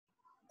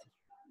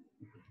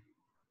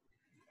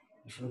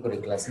শুরু করি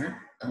ক্লাস। হ্যাঁ,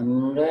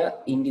 আমরা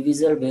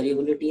individual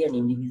variability and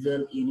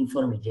individual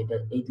uniformity, এটা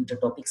এই দুইটা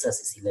টপিকস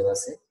আছে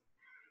সিলেবাসে।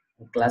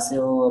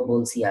 ক্লাসেও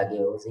বলছি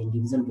আগেও যে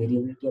ইন্ডিভিজুয়াল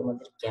ভেরিয়েবিলিটি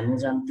আমাদের কেন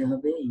জানতে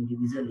হবে,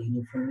 ইন্ডিভিজুয়াল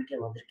ইউনিফর্মিটি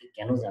আমাদেরকে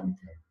কেন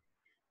জানতে হবে,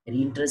 এর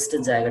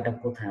ইন্টারেস্টের জায়গাটা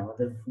কোথায়,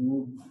 আমাদের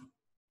ফুড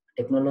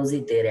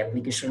টেকনোলজিতে এর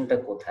অ্যাপ্লিকেশনটা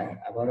কোথায়।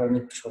 আবার আমি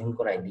একটু স্মরণ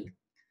করাই দিই।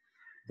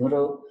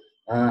 ধরো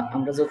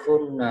আমরা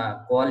যখন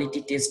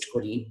কোয়ালিটি টেস্ট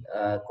করি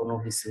কোনো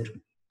কিছুর,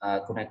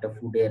 কোনো একটা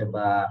ফুডের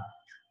বা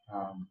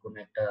কোনো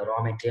একটা র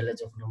মেটেরিয়ালের,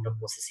 যখন আমরা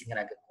প্রসেসিং এর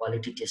আগে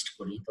কোয়ালিটি টেস্ট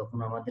করি, তখন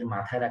আমাদের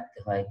মাথায় রাখতে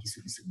হয় কিছু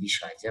কিছু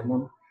বিষয়। যেমন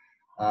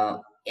আহ,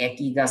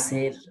 একই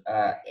গাছের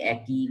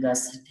একই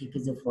গাছ থেকে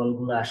যে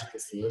ফলগুলো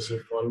আসতেছে, সেই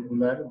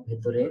ফলগুলোর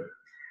ভেতরে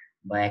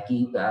বা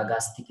একই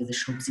গাছ থেকে যে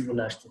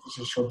সবজিগুলো আসতেছে,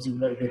 সেই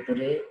সবজিগুলোর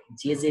ভেতরে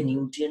যে যে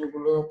নিউট্রিয়েন্ট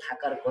গুলো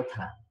থাকার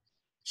কথা,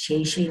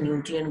 সেই সেই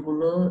নিউট্রিয়েন্ট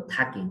গুলো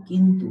থাকে,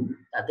 কিন্তু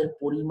তাদের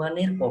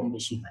পরিমাণের কম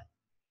বেশি হয়।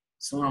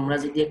 সো আমরা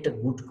যদি একটা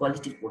গুড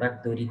কোয়ালিটির প্রোডাক্ট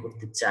তৈরি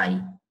করতে চাই,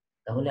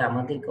 তাহলে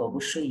আমাদেরকে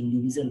অবশ্যই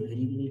ইন্ডিভিজুয়াল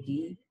ভেরিয়েবিলিটি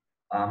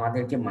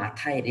আমাদেরকে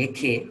মাথায়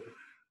রেখে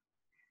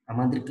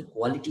আমাদেরকে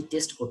কোয়ালিটি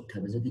টেস্ট করতে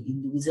হবে। যদি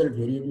ইন্ডিভিজুয়াল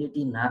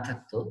ভেরিয়েবিলিটি না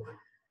থাকতো,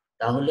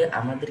 তাহলে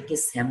আমাদেরকে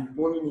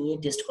স্যাম্পল নিয়ে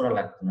টেস্ট করা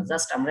লাগতো না।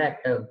 জাস্ট আমরা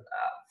একটা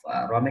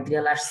র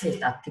মেটেরিয়াল আসছে,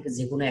 তার থেকে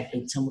যে কোনো একটা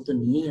ইচ্ছা মতো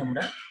নিয়েই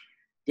আমরা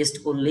টেস্ট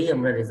করলেই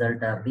আমরা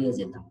রেজাল্টটা পেয়ে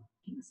যেতাম।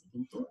 ঠিক আছে,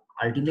 কিন্তু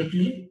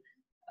আলটিমেটলি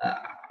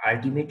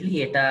আলটিমেটলি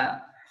এটা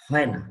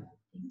হয় না।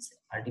 ঠিক আছে,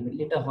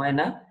 আলটিমেটলি এটা হয়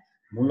না।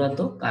 মূলত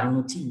কারণ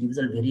হচ্ছে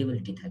ইন্ডিভিজুয়াল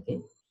ভেরিয়েবিলিটি থাকে।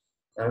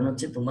 কারণ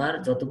হচ্ছে তোমার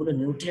যতগুলো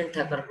নিউট্রিয়েন্ট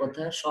থাকার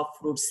কথা, সব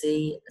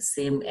ফ্রুটসেই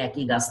সেম,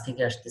 একই গাছ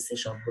থেকে আসতেছে,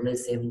 সবগুলোই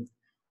সেম,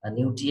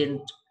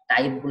 নিউট্রিয়েন্ট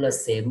টাইপ গুলো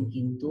সেম,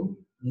 কিন্তু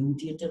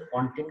নিউট্রিয়েন্টের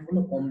কন্টেন্ট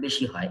গুলো কম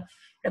বেশি হয়।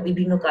 এটা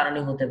বিভিন্ন কারণে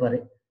হতে পারে।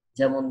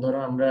 যেমন ধরো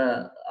আমরা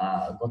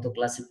গত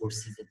ক্লাসে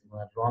পড়ছি যে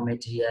তোমার র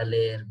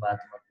মেটেরিয়ালের বা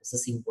তোমার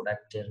প্রসেসিং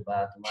প্রোডাক্টের বা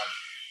তোমার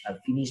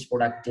ফিনিশ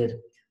প্রোডাক্টের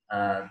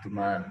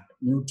তোমার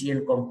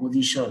নিউট্রিয়েন্ট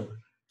কম্পোজিশন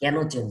কেন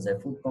চেঞ্জ হয়,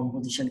 ফুড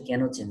কম্পোজিশন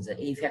কেন চেঞ্জ হয়,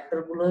 এই ফ্যাক্টর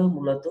গুলো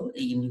মূলত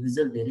এই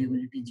ইন্ডিভিজুয়াল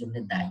ভেরিয়েবিলিটির জন্য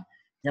দায়ী।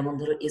 যেমন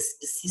ধরো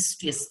স্পেসিস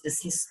টু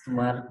স্পেসিস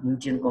তোমার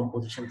নিউট্রিয়েন্ট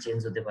কম্পোজিশন চেঞ্জ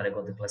হতে পারে,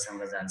 গত ক্লাসে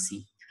আমরা জানছি।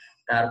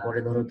 তারপরে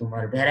ধরো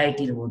তোমার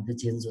ভ্যারাইটির মধ্যে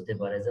চেঞ্জ হতে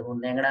পারে, যেমন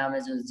ন্যাংরা আমে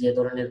যে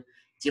ধরনের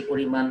যে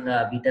পরিমাণ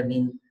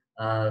ভিটামিন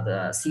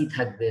সি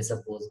থাকবে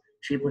সাপোজ,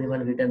 সেই পরিমাণ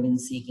ভিটামিন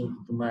সি কিন্তু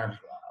তোমার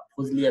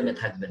ফজলি আমে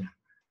থাকবে না।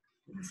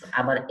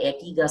 আবার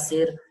একই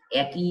গাছের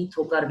একই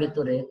থোকার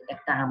ভেতরে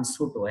একটা আম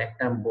ছোট,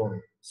 একটা আম বড়,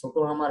 ছোট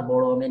আম আর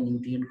বড় আমের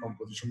নিউট্রিয়েন্ট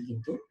কম্পোজিশন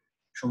কিন্তু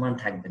সমান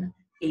থাকবে না।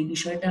 এই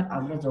বিষয়টা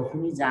আমরা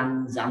যখনই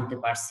জানতে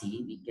পারছি,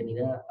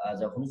 বিজ্ঞানীরা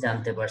যখনই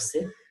জানতে পারছে,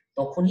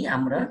 তখনই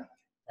আমরা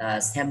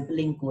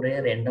স্যাম্পলিং করে,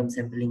 র্যান্ডম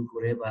স্যাম্পলিং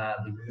করে বা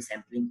বিভিন্ন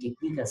স্যাম্পলিং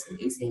টেকনিক আছে,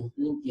 এই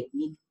স্যাম্পলিং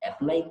টেকনিক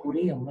অ্যাপ্লাই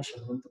করেই আমরা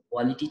সাধারণত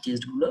কোয়ালিটি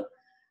টেস্ট গুলো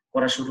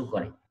করা শুরু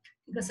করি।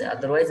 ঠিক আছে,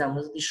 আদারওয়াইজ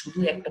আমরা যদি শুধু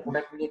একটা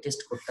প্রোডাক্ট নিয়ে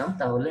টেস্ট করতাম,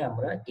 তাহলে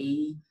আমরা এই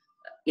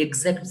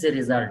এক্সাক্ট যে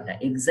রেজাল্টটা,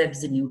 এক্সাক্ট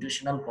যে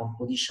নিউট্রিশনাল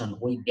কম্পোজিশন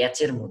ওই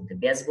ব্যাচের মধ্যে,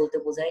 ব্যাচ বলতে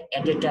বোঝায়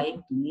এট এ টাইম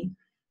তুমি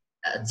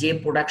যে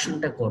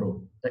প্রোডাকশনটা করো,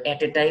 তো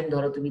এট এ টাইম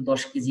ধরো তুমি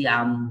 10 কেজি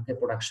আমকে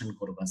প্রোডাকশন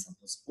করবা,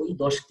 সাপোজ ওই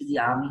 10 কেজি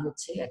আমই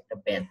হচ্ছে একটা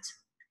ব্যাচ।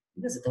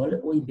 ঠিক আছে, তাহলে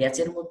ওই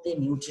ব্যাচের মধ্যে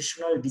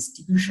নিউট্রিশনাল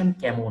ডিস্ট্রিবিউশন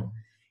কেমন,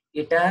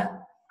 এটা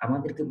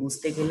আমাদেরকে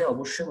বুঝতে গেলে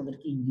অবশ্যই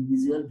আমাদেরকে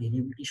ইন্ডিভিজুয়াল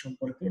ভেরিয়েবিলিটি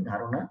সম্পর্কে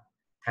ধারণা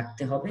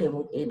থাকতে হবে,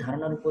 এবং এই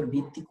ধারণার উপর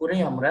ভিত্তি করে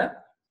আমরা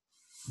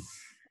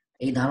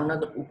এই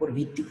ধারণার উপর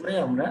ভিত্তি করে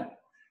আমরা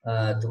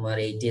তোমার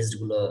এই টেস্ট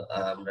গুলো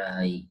আমরা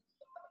এই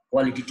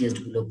কোয়ালিটি টেস্ট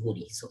গুলো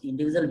করি। সো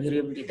ইন্ডিভিজুয়াল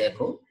ভেরিয়েবিলিটি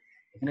দেখো,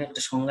 এখানে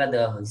একটা সংজ্ঞা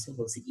দেওয়া হয়েছে,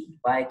 বলছে in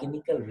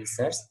biochemical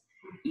research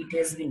it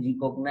has been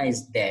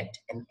recognized that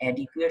an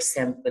adequate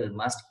sample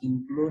must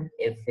include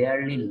a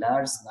fairly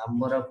large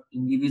number of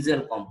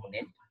individual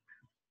components.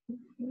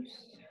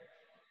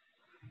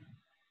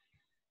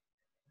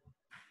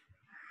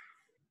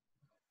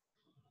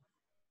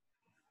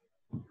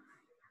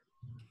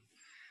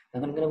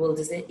 এখানে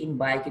বলতেছে in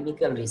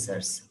biochemical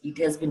research it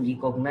has been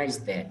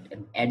recognized that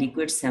an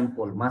adequate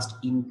sample must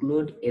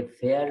include a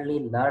fairly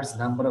large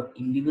number of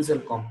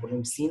individual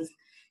components, since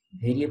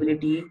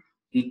variability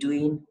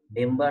between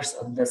members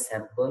of the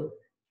sample,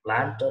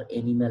 plant or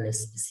animal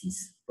species,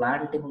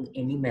 plant এবং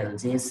animal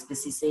যে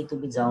স্পেসিসেই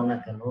তুমি যাও না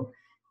কেন,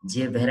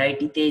 যে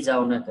ভ্যারাইটিতেই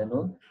যাও না কেন,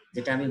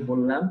 যেটা আমি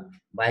বললাম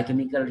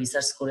বায়োকেমিক্যাল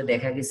রিসার্চ করে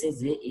দেখা গেছে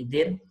যে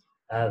এদের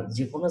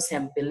যে কোনো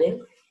স্যাম্পেলে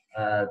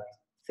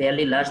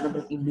fairly large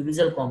number of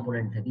individual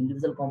component থাকে।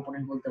 ইন্ডিভিজুয়াল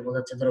কম্পোনেন্ট বলতে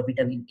বোঝাচ্ছে ধরো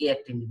ভিটামিন এ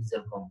একটা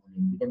ইন্ডিভিজুয়াল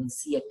কম্পোনেন্ট, ভিটামিন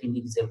সি একটা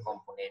ইন্ডিভিজুয়াল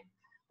কম্পোনেন্ট,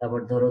 তারপর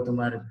ধরো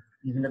তোমার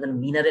বিভিন্ন ধরনের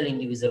মিনারেল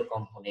ইন্ডিভিজুয়াল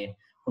কম্পোনেন্ট,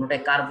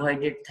 কোনোটায়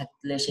কার্বোহাইড্রেট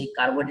থাকলে সেই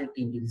কার্বোহাইড্রেট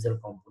ইন্ডিভিজুয়াল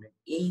কম্পোনেন্ট।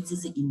 এই যে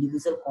যে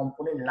ইন্ডিভিজুয়াল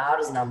কম্পোনেন্ট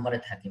লার্জ নাম্বারে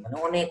থাকে, মানে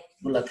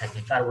অনেকগুলো থাকে,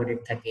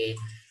 কার্বোহাইড্রেট থাকে,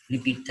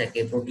 লিপিড থাকে,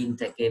 প্রোটিন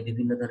থাকে,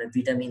 বিভিন্ন ধরনের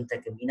ভিটামিন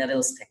থাকে,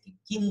 মিনারেলস থাকে,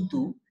 কিন্তু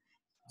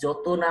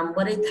যত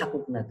নাম্বারেই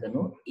থাকুক না কেন,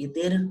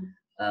 এদের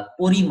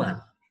পরিমাণ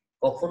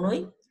কখনোই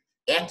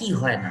একই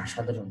হয় না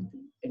সাধারণত।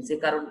 এর যে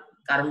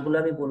কারণগুলো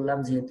আমি বললাম,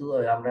 যেহেতু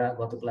আমরা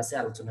গত ক্লাসে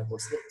আলোচনা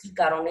করছি কি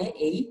কারণে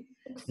এই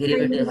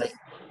ভেরিয়েবিলিটি হয়,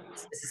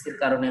 স্পেসিসের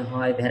কারণে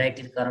হয়,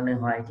 ভ্যারাইটির কারণে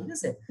হয়। ঠিক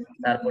আছে,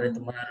 তারপরে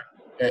তোমার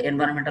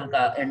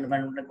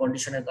এনভায়রনমেন্টাল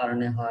কন্ডিশনের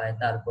কারণে হয়,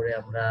 তারপরে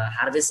আমরা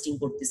হারভেস্টিং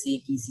করতেছি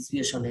কি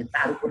সিচুয়েশনে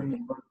তার উপর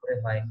নির্ভর করে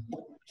হয়,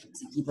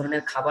 কি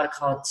ধরনের খাবার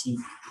খাওয়াচ্ছি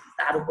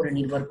তার উপরে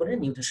নির্ভর করে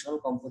নিউট্রিশনাল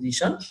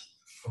কম্পোজিশন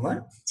তোমার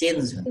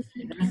চেঞ্জ হয়।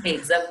 এখানে একটা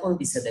এক্সাম্পল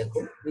দিছে দেখো,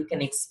 we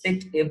can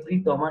expect every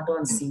tomato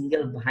on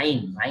single vine,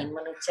 vine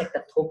মানে হচ্ছে একটা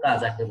থোকা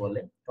যাকে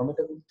বলে,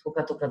 টমেটো কিন্তু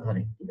থোকা থোকা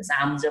ধরে, ঠিক আছে,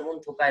 আম যেমন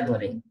থোকায়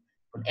ধরে,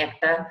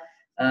 একটা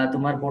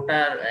তোমার গোটা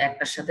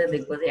একটার সাথে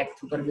দেখবে যে এক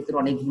থোকার ভিতরে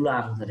অনেকগুলো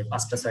আম ধরে,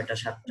 5টা 6টা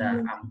 7টা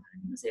আম ধরে,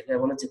 ঠিক আছে, এটা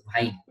বলা হচ্ছে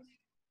ভাইন।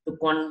 তো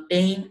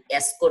contain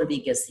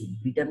ascorbic acid,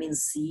 vitamin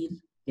C এর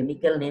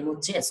কেমিক্যাল নেম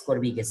হচ্ছে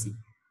অ্যাসকর্বিক অ্যাসিড,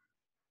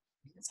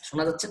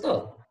 শোনা যাচ্ছে তো?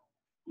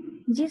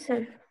 জি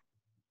স্যার।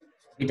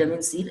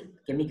 ভিটামিন সি এর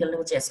কেমিক্যাল নেম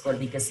হচ্ছে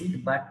ascorbic acid,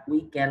 but we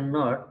can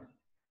not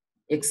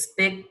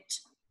expect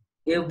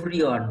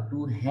everyone to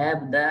have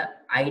the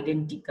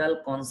identical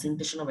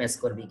concentration of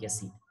ascorbic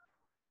acid.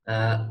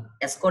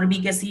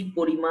 ascorbic acid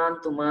পরিমাণ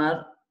তোমার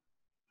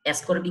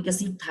ascorbic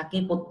acid থাকে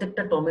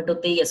প্রত্যেকটা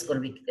টমেটোতেই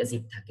ascorbic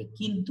acid থাকে,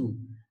 কিন্তু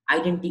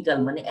আইডেন্টিক্যাল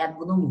মানে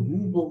একদম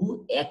হুবহু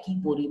একই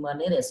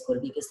পরিমাণের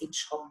ascorbic acid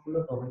সবগুলো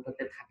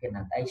টমেটোতে থাকে না,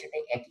 তাই সেটা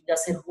একই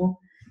গাছের হোক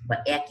বা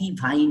একই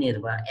ভাইনের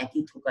বা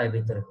একই থোকার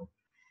ভেতরে হোক।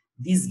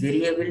 This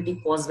variability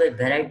cause by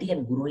variety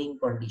and growing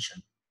condition,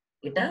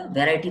 এটা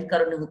ভ্যারাইটির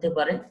কারণে হতে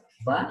পারে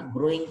বা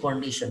গ্রোয়িং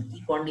কন্ডিশন, কি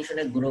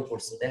কন্ডিশনে গ্রো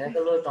করছে, দেখা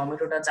গেল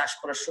টমেটোটা চাষ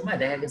করার সময়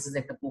দেখা গেছে যে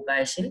একটা পোকা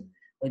এসে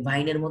ওই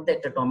ভাইনের মধ্যে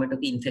একটা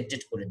টমেটোকে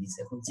ইনফেক্টেড করে দিছে,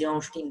 এখন যে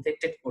অংশটি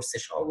ইনফেক্টেড করছে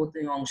সম্ভবত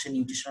ওই অংশে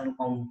নিউট্রিশনাল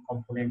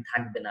কম্পোনেন্ট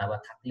থাকবে না বা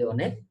থাকলে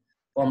অনেক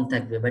কম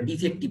থাকবে বা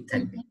ডিফেক্টিভ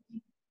থাকবে,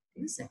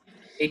 ঠিক আছে।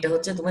 এটা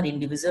হচ্ছে তোমার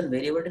ইন্ডিভিজুয়াল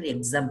ভেরিয়েবলের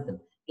এক্সাম্পল।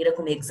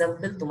 এরকম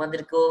এক্সাম্পল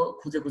তোমাদেরকেও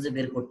খুঁজে খুঁজে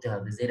বের করতে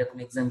হবে যে এরকম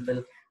এক্সাম্পল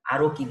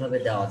আরো কিভাবে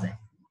দেওয়া যায়।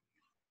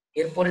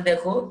 এরপরে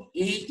দেখো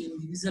এই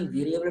ইন্ডিভিজুয়াল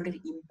ভেরিয়েবলিটির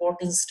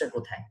ইম্পর্টেন্সটা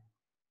কোথায়,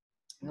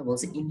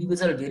 বলছে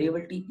individual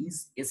variability is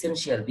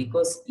essential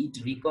because it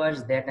requires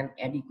that an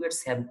adequate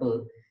sample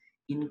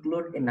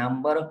include a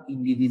number of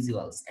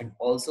individuals and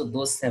also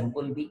those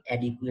sample be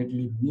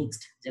adequately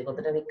mixed, যে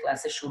কথাটা আমি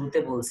ক্লাসের শুরুতে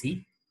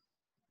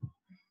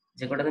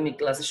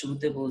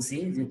বলছি,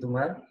 যে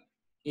তোমার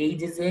এই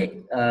যে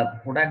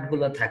প্রোডাক্ট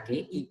গুলো থাকে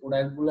এই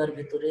প্রোডাক্ট গুলোর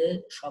ভেতরে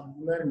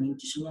সবগুলোর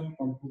নিউট্রিশনাল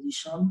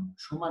কম্পোজিশন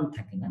সমান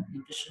থাকে না,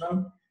 নিউট্রিশনাল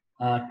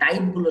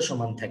টাইপ গুলো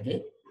সমান থাকে,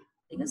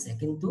 ঠিক আছে,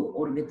 কিন্তু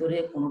ওর ভেতরে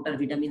কোনোটার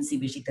ভিটামিন সি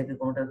বেশি থাকে,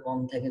 কোনোটার কম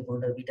থাকে,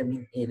 কোনোটার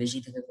ভিটামিন এ বেশি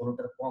থাকে,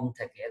 কোনোটার কম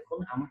থাকে। এখন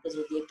আমাকে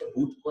যদি একটা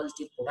গুড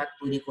কোয়ালিটির প্রোডাক্ট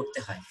তৈরি করতে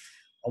হয়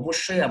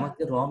অবশ্যই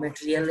আমাকে র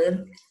ম্যাটেরিয়ালের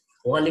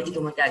কোয়ালিটি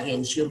তোমাকে আগে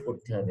এনশিওর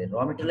করতে হবে, র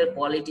ম্যাটেরিয়ালের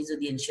কোয়ালিটি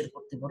যদি এনশিওর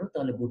করতে পারো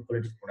তাহলে গুড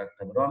কোয়ালিটির প্রোডাক্ট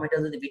হবে। র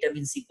ম্যাটেরিয়াল যদি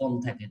ভিটামিন সি কম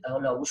থাকে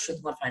তাহলে অবশ্যই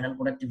তোমার ফাইনাল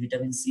প্রোডাক্টে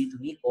ভিটামিন সি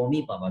তুমি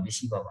কমই পাবা,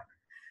 বেশি পাবা না।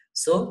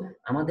 সো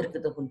আমাদেরকে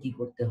তখন কি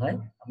করতে হয়,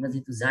 আমরা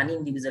যেহেতু জানি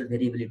ইন্ডিভিজুয়াল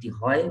ভেরিয়েবিলিটি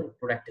হয়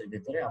প্রোডাক্টের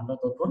ভেতরে, আমরা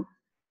তখন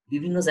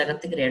বিভিন্ন জায়গা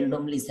থেকে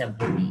র্যান্ডমলি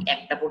স্যাম্পল নিই,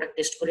 একটা প্রোডাক্ট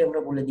টেস্ট করে আমরা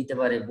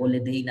বলে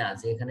দেই না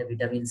যে এখানে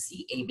ভিটামিন সি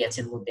এই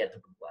ব্যাচের মধ্যে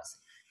এতটুকু আছে।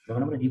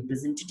 যখন আমরা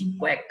রিপ্রেজেন্টেটিভ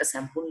কয়েকটা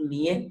স্যাম্পল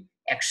নিয়ে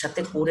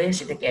একসাথে করে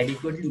সেটাকে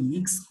অ্যাডিকুয়েটলি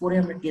মিক্স করে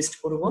আমরা টেস্ট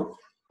করব,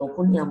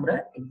 তখনই আমরা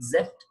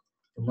এক্সাক্ট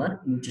তোমার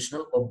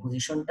নিউট্রিশনাল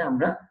কম্পোজিশনটা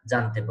আমরা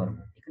জানতে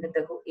পারবো। এখানে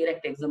দেখো এর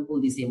একটা এক্সাম্পল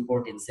দিছি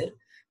ইম্পর্টেন্সের,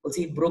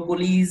 বলছি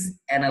ব্রোকলি ইজ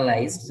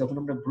অ্যানালাইজড, যখন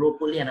আমরা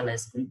ব্রোকলি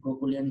অ্যানালাইজ করি,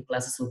 ব্রোকলি আমি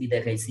ক্লাসে ছবি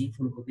দেখাইছি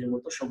ফুলকপির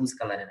মতো সবুজ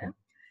কালারের, হ্যাঁ,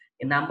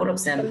 a number of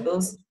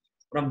samples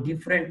from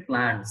different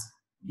plants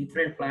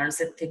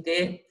এর থেকে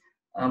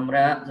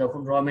আমরা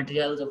যখন র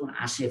মেটেরিয়াল যখন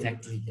আসে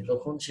ফ্যাক্টরিতে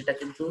তখন সেটা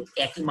কিন্তু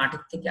একই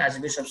মাঠের থেকে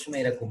আসবে সবসময়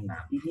এরকম না,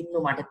 বিভিন্ন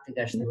মাঠের থেকে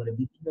আসতে পারে,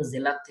 বিভিন্ন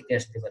জেলার থেকে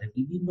আসতে পারে,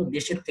 বিভিন্ন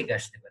দেশের থেকে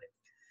আসতে পারে।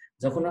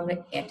 যখন আমরা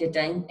এট এ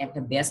টাইম একটা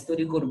ব্যাচ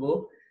তৈরি করব,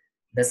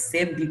 the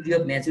same degree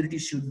of maturity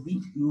should be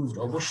used,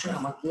 অবশ্যই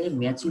আমাকে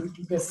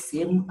ম্যাচুরিটিটা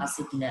সেম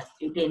আছে কিনা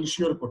এটা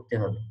এনশিওর করতে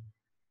হবে।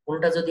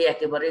 কোনটা যদি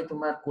একেবারে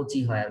তোমার কচি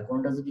হয় আর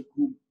কোনটা যদি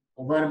খুব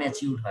ওভার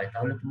ম্যাচিউর হয়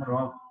তাহলে তোমার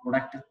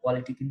প্রোডাক্টের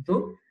কোয়ালিটি কিন্তু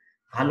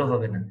ভালো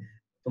হবে না,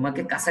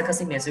 তোমাকে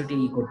কাছাকাছি ম্যাচুরিটি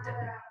করতে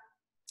হবে।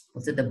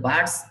 হচ্ছে the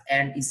buds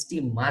and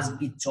stem must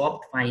be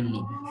chopped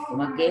finely,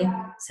 তোমাকে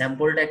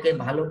স্যাম্পলটাকে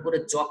ভালো করে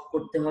চপ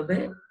করতে হবে,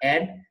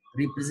 and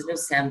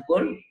representative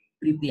sample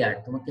prepared,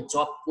 তোমাকে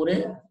চপ করে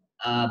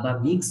বা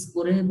মিক্স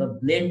করে বা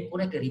ব্লেন্ড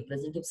করে একটা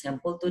রিপ্রেজেন্টেটিভ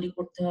স্যাম্পল তৈরি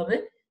করতে হবে,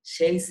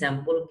 সেই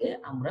স্যাম্পলকে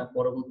আমরা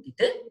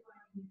পরবর্তীতে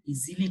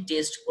ইজিলি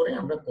টেস্ট করে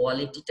আমরা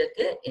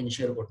কোয়ালিটিটাকে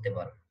এনশিওর করতে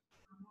পারবো।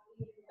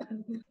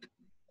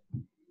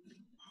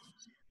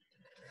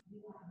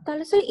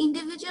 তাহলে স্যার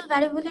ইন্ডিভিজুয়াল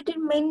ভ্যারিয়েবিলিটির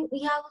মেইন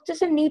হচ্ছে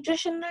স্যার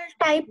নিউট্রিশনাল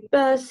টাইপ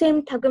সেম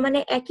থাকবে, মানে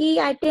একই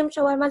আইটেম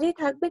সবার মাঝেই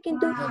থাকবে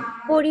কিন্তু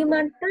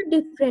পরিমাণটা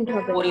ডিফারেন্ট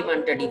হবে।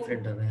 পরিমাণটা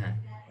ডিফারেন্ট হবে, হ্যাঁ,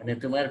 মানে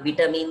তোমার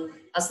ভিটামিন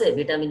আছে,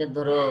 ভিটামিনের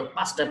ধরো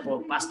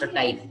পাঁচটা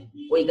টাইপ,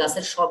 ওই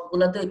গাছের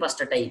সবগুলাতে ওই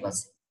 5টা টাইপ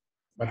আছে,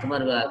 বা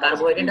তোমার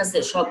কার্বোহাইড্রেট আছে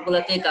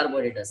সবগুলাতে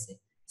কার্বোহাইড্রেট আছে,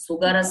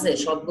 সুগার আছে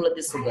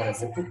সবগুলাতে সুগার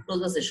আছে, ফ্রুক্টোজ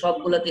আছে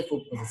সবগুলাতে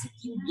ফ্রুক্টোজ আছে,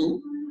 কিন্তু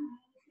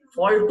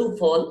ফল টু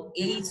ফল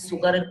এই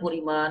সুগারের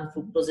পরিমাণ,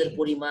 ফ্রুক্টোজের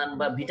পরিমাণ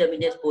বা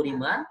ভিটামিনের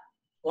পরিমাণ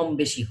কম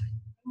বেশি হয়,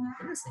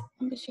 ঠিক আছে।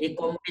 এই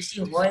কম বেশি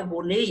হয়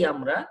বলেই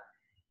আমরা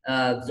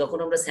যখন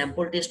আমরা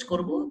স্যাম্পল টেস্ট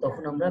করব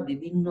তখন আমরা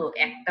বিভিন্ন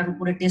একটার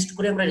উপরে টেস্ট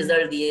করে আমরা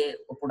রেজাল্ট দিয়ে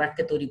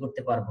প্রোডাক্টকে তৈরি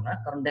করতে পারবো না,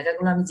 কারণ দেখা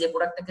গেলো আমি যে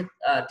প্রোডাক্টটাকে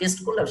টেস্ট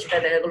করলাম সেটা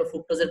দেখা গেলো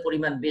ফ্রুক্টোজের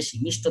পরিমাণ বেশি,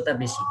 মিষ্টতা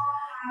বেশি।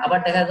 আবার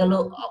দেখা গেল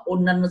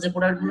অন্যান্য যে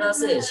প্রোডাক্ট গুলো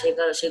আছে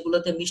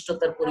সেগুলোতে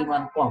মিষ্টতার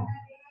পরিমাণ কম,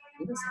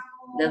 ঠিক আছে,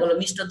 দেখা গেলো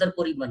মিষ্টতার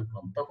পরিমাণ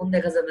কম, তখন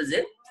দেখা যাবে যে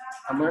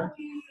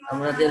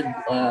আমাদের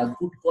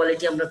গুড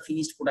কোয়ালিটি আমরা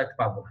ফিনিশড প্রোডাক্ট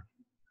পাবো না,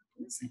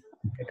 ঠিক আছে।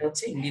 এটা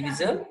হচ্ছে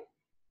ইন্ডিভিজুয়াল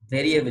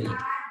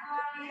ভেরিয়েবিলিটি।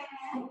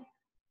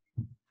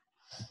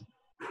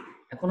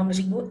 এখন আমরা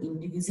শিখবো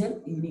ইন্ডিভিজুয়াল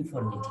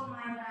ইউনিফর্মিটি।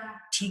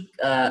 ঠিক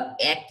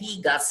একই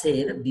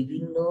গাছের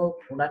বিভিন্ন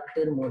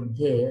প্রোডাক্টের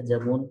মধ্যে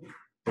যেমন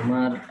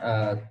তোমার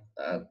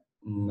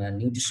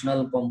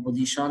নিউট্রিশনাল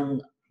কম্পোজিশন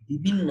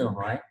বিভিন্ন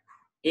হয়,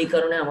 এই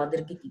কারণে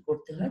আমাদেরকে কি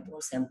করতে হয়,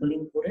 তোমার স্যাম্পলিং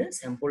করে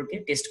স্যাম্পলকে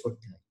টেস্ট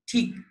করতে হয়।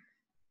 ঠিক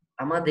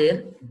আমাদের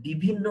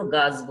বিভিন্ন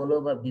গাছ বলো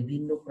বা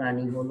বিভিন্ন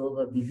প্রাণী বলো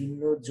বা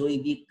বিভিন্ন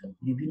জৈবিক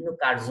বিভিন্ন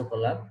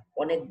কার্যকলাপ,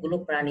 অনেকগুলো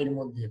প্রাণীর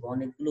মধ্যে বা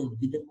অনেকগুলো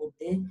উদ্ভিদের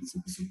মধ্যে কিছু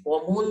কিছু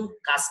কমন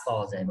কাজ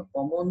পাওয়া যায় বা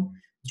কমন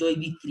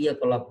জৈবিক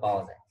ক্রিয়াকলাপ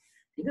পাওয়া যায়,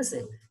 ঠিক আছে।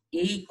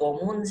 এই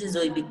কমন যে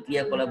জৈবিক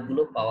ক্রিয়াকলাপ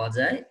গুলো পাওয়া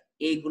যায়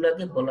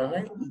এইগুলাকে বলা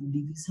হয়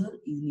individual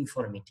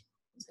uniformity.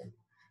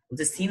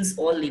 Since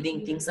all living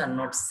things are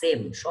not same,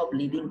 সব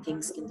লিভিং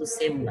থিংস কিন্তু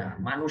সেম না,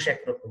 মানুষ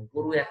একরকম,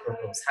 গরু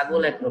একরকম,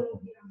 ছাগল একরকম,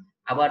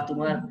 আবার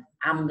তোমার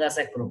আম গাছ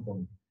একরকম,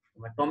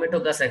 তোমার টমেটো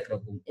গাছ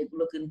একরকম,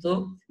 এগুলো কিন্তু,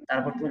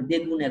 তারপর তোমার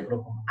বেগুন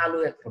একরকম, আলু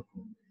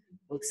একরকম,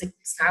 বলছে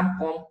সাম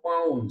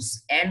compounds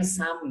and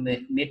some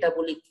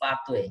metabolic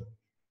pathway,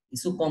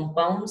 কিছু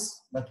কম্পাউন্ডস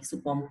বা কিছু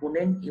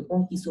কম্পোনেন্ট এবং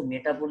কিছু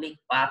মেটাবলিক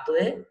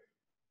পাথওয়ে,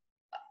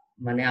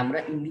 মানে আমরা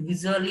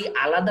ইন্ডিভিজুয়ালি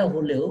আলাদা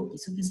হলেও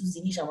কিছু কিছু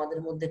জিনিস আমাদের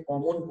মধ্যে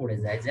কমন পড়ে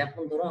যায়।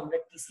 যেমন ধরো আমরা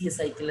টিসিএ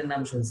সাইকেলের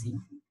নাম শুনছি,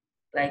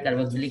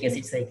 ট্রাইকার্বক্সিলিক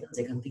অ্যাসিড সাইকেল,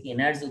 যেখান থেকে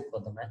এনার্জি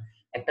উৎপাদন হয়।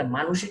 একটা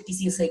মানুষের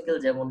টিসিএ সাইকেল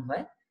যেমন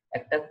হয়,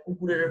 একটা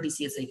কুকুরেরও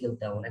টিসিএ সাইকেল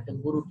তেমন, একটা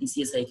গরুর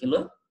টিসিএ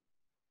সাইকেলও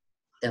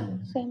তেমন,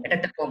 এটা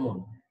একটা কমন।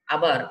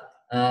 আবার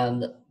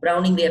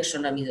ব্রাউনিং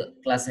রিঅ্যাকশন আমি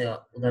ক্লাসে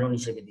উদাহরণ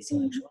হিসেবে দিয়েছি,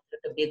 অনেক সময়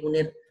একটা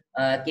বেগুনের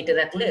কেটে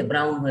রাখলে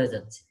ব্রাউন হয়ে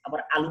যাচ্ছে, আবার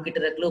আলু কেটে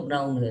রাখলেও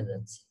ব্রাউন হয়ে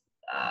যাচ্ছে,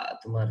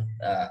 তোমার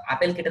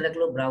আপেল কেটে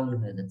রাখলেও ব্রাউন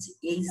হয়ে যাচ্ছে।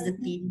 এই যে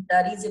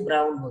তিনটারই যে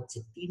ব্রাউন হচ্ছে,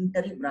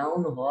 তিনটারই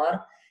ব্রাউন হওয়ার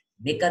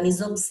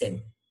মেকানিজম সেম,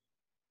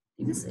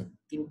 ঠিক আছে,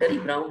 তিনটারই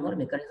ব্রাউন হওয়ার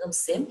মেকানিজম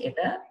সেম।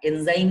 এটা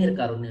এনজাইমের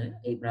কারণে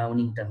এই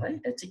ব্রাউনিংটা হয়,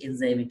 এটা হচ্ছে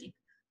এনজাইমেটিক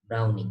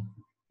ব্রাউনিং,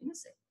 ঠিক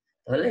আছে।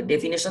 তাহলে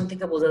ডেফিনেশন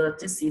থেকে বোঝা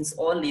যাচ্ছে since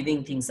all living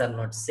things are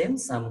not same,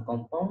 some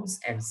compounds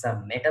and some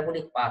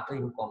metabolic pathway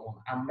in common,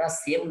 আমরা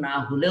সেম না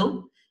হলেও,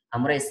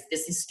 আমরা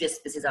স্পেসিস টু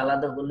স্পেসিস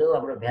আলাদা হলেও,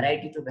 আমরা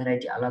ভ্যারাইটি টু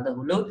ভ্যারাইটি আলাদা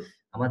হলেও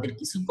আমাদের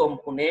কিছু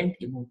কম্পোনেন্ট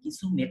এবং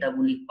কিছু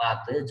মেটাবলিক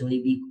পাথওয়ে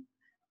জৈবিক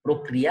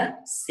প্রক্রিয়া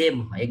সেম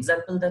হয়।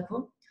 এক্সাম্পল দেখো,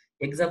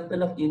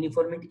 example of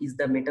uniformity is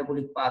the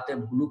metabolic path of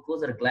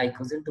glucose or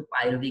glycogen to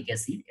pyruvic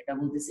acid, এটা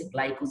বলতেছে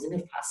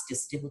গ্লাইকোজেনের ফার্স্ট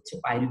স্টেপ হচ্ছে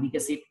পাইরুভিক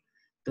অ্যাসিড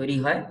তৈরি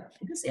হয়,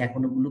 ঠিক আছে,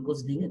 এখনো গ্লুকোজ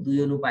ভেঙে 2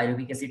 অণু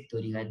পাইরুভিক অ্যাসিড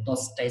তৈরি হয়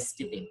 10টা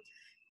স্টেপে।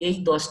 এই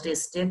 10টা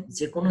স্টেপ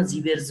যে কোনো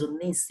জীবের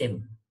জন্যই সেম,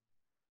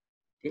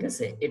 ঠিক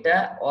আছে। এটা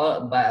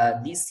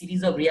this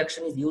series of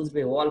reaction is used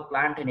by all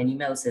plant and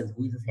animal cells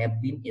which have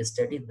been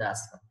studied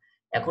thus far,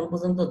 এখন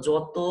পর্যন্ত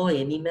যত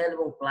এনিম্যাল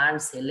এবং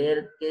প্লান্ট সেলের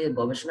কে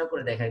গবেষণা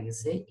করে দেখা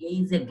গেছে এই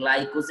যে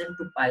গ্লাইকোজেন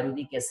টু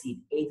পাইরুভিক অ্যাসিড,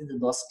 এই যে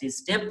 10টি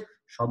স্টেপ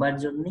সবার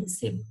জন্যই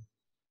সেম,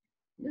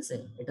 ঠিক আছে।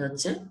 এটা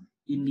হচ্ছে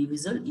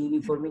ইন্ডিভিজুয়াল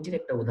ইউনিফর্মিটির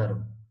একটা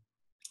উদাহরণ।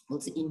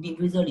 বলছে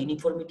ইন্ডিভিজুয়াল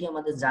ইউনিফর্মিটি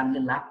আমাদের জানলে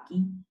লাভ কি,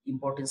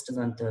 ইম্পর্টেন্সটা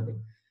জানতে হবে।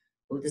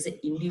 বলতেছে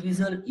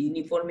individual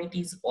uniformity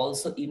is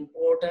also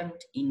important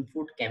in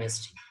food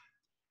chemistry,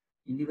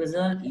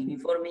 individual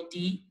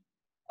uniformity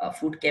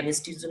food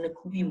কেমিস্ট্রির জন্য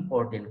খুবই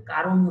ইম্পর্টেন্ট,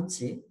 কারণ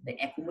হচ্ছে the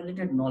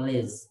accumulated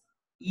knowledge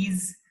is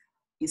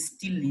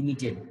still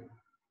limited.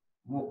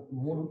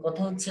 মূল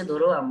কথা হচ্ছে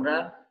ধরো আমরা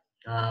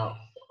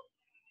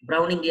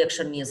ব্রাউনিং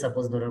রিঅ্যাকশন নিয়ে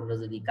সাপোজ ধরো আমরা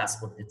যদি কাজ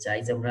করতে চাই,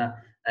 যে আমরা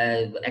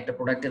একটা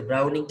প্রোডাক্টের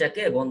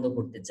ব্রাউনিংটাকে বন্ধ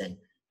করতে চাই,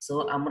 সো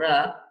আমরা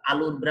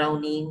আলুর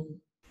ব্রাউনিং,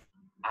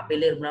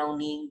 আপেলের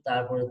ব্রাউনিং,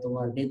 তারপরে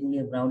তোমার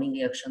বেগুনের ব্রাউনিং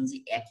রিঅ্যাকশন যে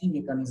একই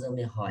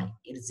মেকানিজমে হয়,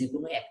 এর যে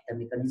কোনো একটা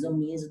মেকানিজম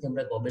নিয়ে যদি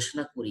আমরা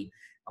গবেষণা করি,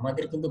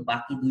 আমাদের কিন্তু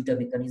বাকি দুইটা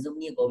মেকানিজম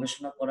নিয়ে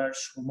গবেষণা করার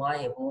সময়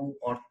এবং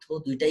অর্থ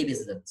দুইটাই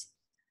বেঁচে যাচ্ছে।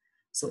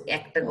 সো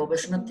একটা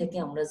গবেষণা থেকে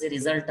আমরা যে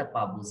রেজাল্টটা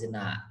পাবো যে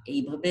না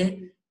এইভাবে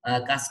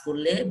কাজ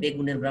করলে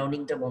বেগুনের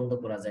ব্রাউনিংটা বন্ধ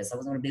করা যায়,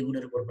 সাপোজ আমরা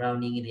বেগুনের উপর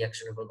ব্রাউনিং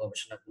রিঅ্যাকশনের উপর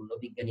গবেষণা করলো,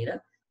 বিজ্ঞানীরা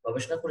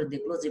গবেষণা করে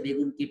দেখলো যে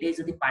বেগুন কেটে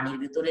যদি পানির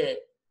ভিতরে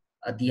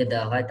দিয়ে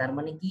দেওয়া হয়, তার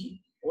মানে কি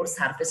ওর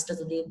সারফেসটা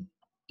যদি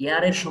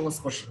এয়ারের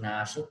সংস্পর্শে না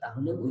আসে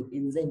তাহলে ওই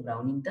এনজাইম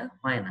ব্রাউনিংটা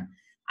হয় না।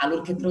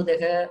 আলুর ক্ষেত্রেও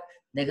দেখা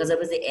দেখা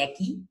যাবে যে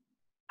একই,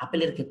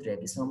 আপেলের ক্ষেত্রে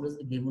একই। সো আমরা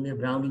যদি বেগুনের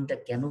ব্রাউনিংটা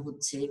কেন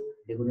হচ্ছে,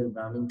 বেগুনের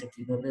ব্রাউনিংটা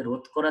কিভাবে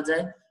রোধ করা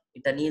যায়,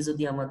 এটা নিয়ে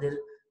যদি আমাদের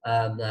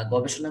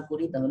গবেষণা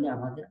করি, তাহলে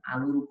আমাদের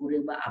আলুর উপরে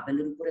বা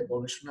আপেলের উপরে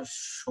গবেষণার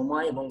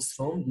সময় এবং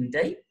শ্রম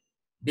দুইটাই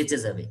বেঁচে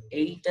যাবে।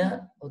 এইটা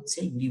হচ্ছে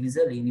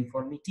individual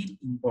ইউনিফর্মিটির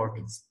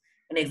importance.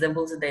 An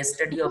example the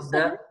study of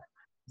the,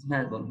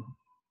 হ্যাঁ বলুন।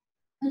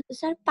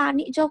 স্যার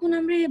পানি যখন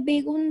আমরা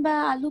বেগুন বা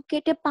আলু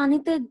কেটে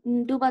পানিতে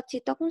ডুবাচ্ছি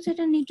তখন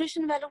সেটা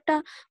নিউট্রিশন ভ্যালুটা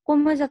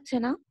কমে যাচ্ছে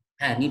না?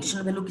 হ্যাঁ,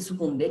 নিউট্রিশনাল ভ্যালু কিছু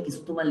কমবে, কিছু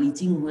তোমার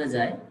লিচিং হয়ে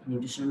যায়।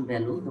 নিউট্রিশনাল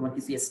ভ্যালু তোমার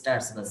কিছু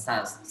স্টার্স বা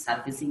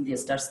সারফেসিং যে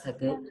স্টার্স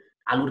থাকে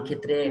আলুর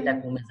ক্ষেত্রে এটা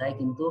হুম কমে যায়,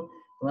 কিন্তু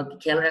তোমাকে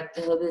খেয়াল রাখতে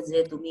হবে যে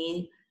তুমি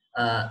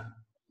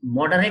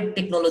মডারেট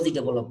টেকনোলজি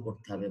ডেভেলপ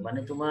করতে হবে।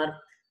 মানে তোমার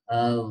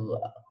আহ,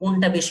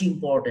 কোনটা বেশি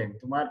ইম্পর্টেন্ট,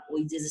 তোমার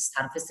ওই যে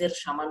সারফেসের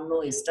সামান্য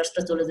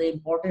স্টার্সটা চলে যায়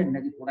ইম্পর্টেন্ট,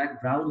 নাকি প্রোডাক্ট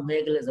ব্রাউন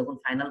হয়ে গেলে যখন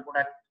ফাইনাল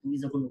প্রোডাক্ট তুমি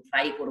যখন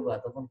ফ্রাই করবা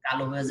তখন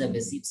কালো হয়ে যাবে,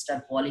 চিপসটার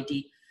কোয়ালিটি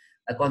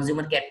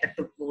কনজিউমারকে অ্যাট্রাক্ট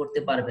করতে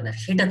পারবে না,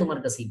 সেটা তোমার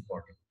কাছে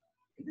ইম্পর্টেন্ট।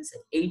 ঠিক আছে,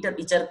 এইটা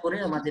বিচার করে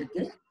আমাদেরকে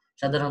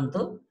সাধারণত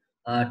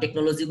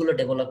টেকনোলজি গুলো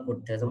ডেভেলপ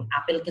করতে হয়। যেমন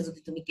আপেলকে যদি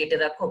তুমি কেটে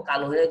রাখো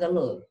কালো হয়ে গেল,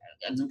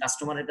 একজন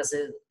কাস্টমারের কাছে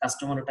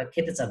কাস্টমার ওটা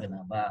খেতে চাবে না,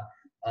 বা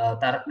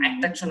তার হুম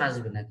অ্যাট্রাকশন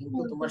আসবে না। কিন্তু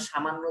তোমার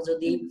সামান্য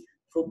যদি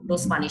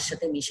ফ্রুক্টোজ পানির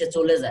সাথে মিশে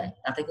চলে যায়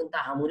তাতে কিন্তু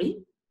আহামরি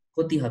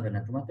ক্ষতি হবে না।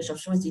 তোমাকে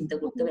সবসময় চিন্তা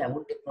করতে হবে,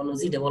 এমন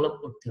টেকনোলজি ডেভেলপ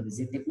করতে হবে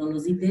যে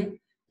টেকনোলজিতে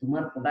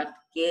তোমার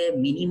প্রোডাক্টকে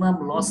মিনিমাম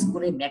লস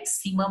করে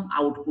ম্যাক্সিমাম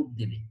আউটপুট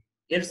দেবে।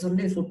 এর জন্য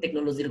ফুড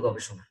টেকনোলজির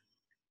গবেষণা।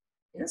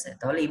 ঠিক আছে,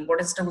 তাহলে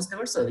ইম্পর্টেন্সটা বুঝতে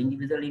পারছো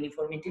individual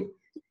uniformity.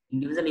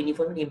 Individual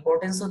uniformity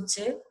importance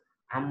হচ্ছে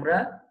আমরা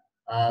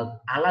আহ,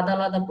 আলাদা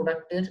আলাদা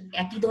প্রোডাক্টের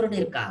একই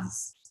ধরনের কাজ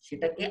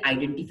সেটাকে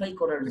আইডেন্টিফাই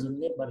করার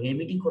জন্য বা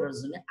রেমেডি করার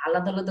জন্য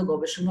আলাদা আলাদা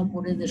গবেষণা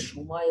করে যে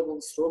সময় এবং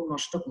শ্রম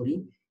নষ্ট করি,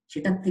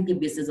 সেটার থেকে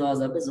বেঁচে যাওয়া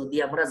যাবে যদি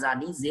আমরা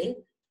জানি যে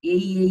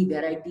এই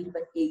ভ্যারাইটির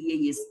বা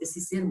এই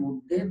স্পেসিস এর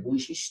মধ্যে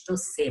বৈশিষ্ট্য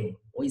সেম,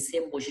 ওই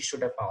সেম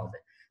বৈশিষ্ট্যটা পাওয়া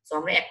যায়। তো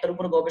আমরা একটার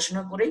উপর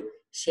গবেষণা করি,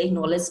 সেই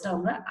নলেজটা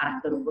আমরা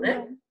আরেকটার উপরে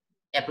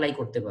অ্যাপ্লাই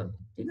করতে পারবো।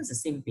 ঠিক আছে,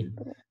 সিম্পল।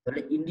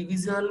 তাহলে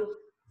ইন্ডিভিজুয়াল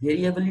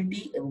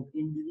ভেরিয়েবিলিটি এবং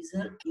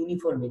ইন্ডিভিজুয়াল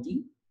ইউনিফর্মিটি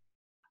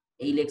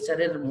এই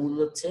লেকচারের মূল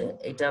হচ্ছে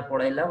এটা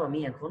পড়াইলাম আমি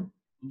এখন।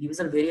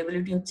 ইন্ডিভিজুয়াল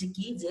ভেরিয়েবিলিটি হচ্ছে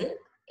কি, যে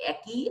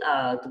একই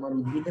তোমার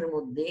উদ্ভিদের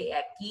মধ্যে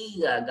একই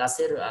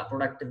গাছের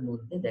প্রোডাক্টের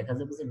মধ্যে দেখা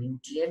যাবে যে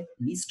nutrient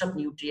list of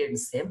nutrient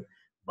same,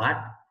 but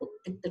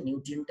প্রত্যেকটা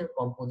নিউট্রিয়েন্টের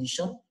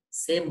কম্পোজিশন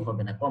সেম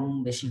হবে না, কম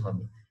বেশি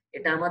হবে।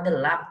 এটা আমাদের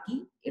লাভ কি,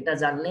 এটা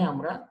জানলে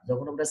আমরা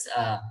যখন আমরা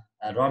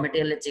র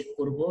মেটেরিয়ালে চেক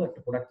করব একটা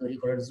প্রোডাক্ট তৈরি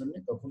করার জন্য,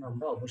 তখন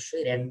আমরা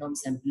অবশ্যই র্যান্ডম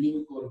স্যাম্পলিং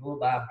করব,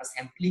 বা আমরা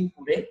স্যাম্পলিং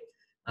করে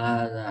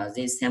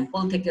যে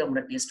স্যাম্পল থেকে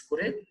আমরা টেস্ট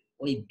করে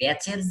ওই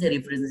ব্যাচের যে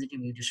রিপ্রেজেন্টেটিভ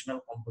নিউট্রিশনাল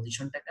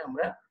কম্পোজিশনটাকে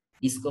আমরা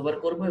ডিসকভার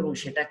করব, এবং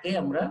সেটাকে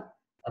আমরা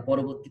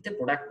পরবর্তীতে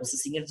প্রোডাক্ট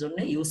প্রসেসিং এর জন্য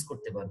ইউজ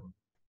করতে পারবো।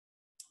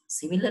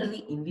 সিমিলারলি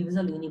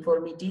ইন্ডিভিজুয়াল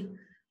ইউনিফর্মিটি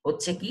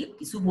হচ্ছে কি,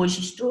 কিছু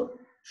বৈশিষ্ট্য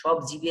সব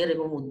জীবের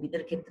এবং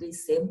উদ্ভিদের ক্ষেত্রেই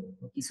সেম,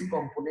 কিছু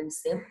কম্পোনেন্ট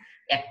সেম।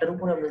 একটার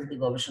উপর আমরা যদি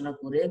গবেষণা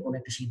করে কোন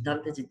একটা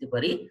সিদ্ধান্তে যেতে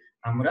পারি,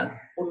 আমরা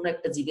অন্য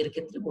একটা জীবের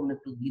ক্ষেত্রে অন্য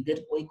একটা উদ্ভিদের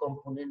ওই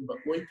কম্পোনেন্ট বা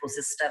ওই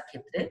প্রসেসটার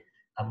ক্ষেত্রে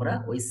আমরা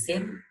ওই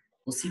সেম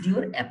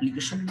প্রসিডিওর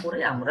অ্যাপ্লিকেশন করে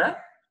আমরা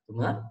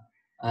তোমার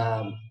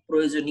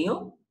প্রয়োজনীয়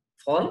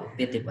ফল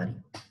পেতে পারি।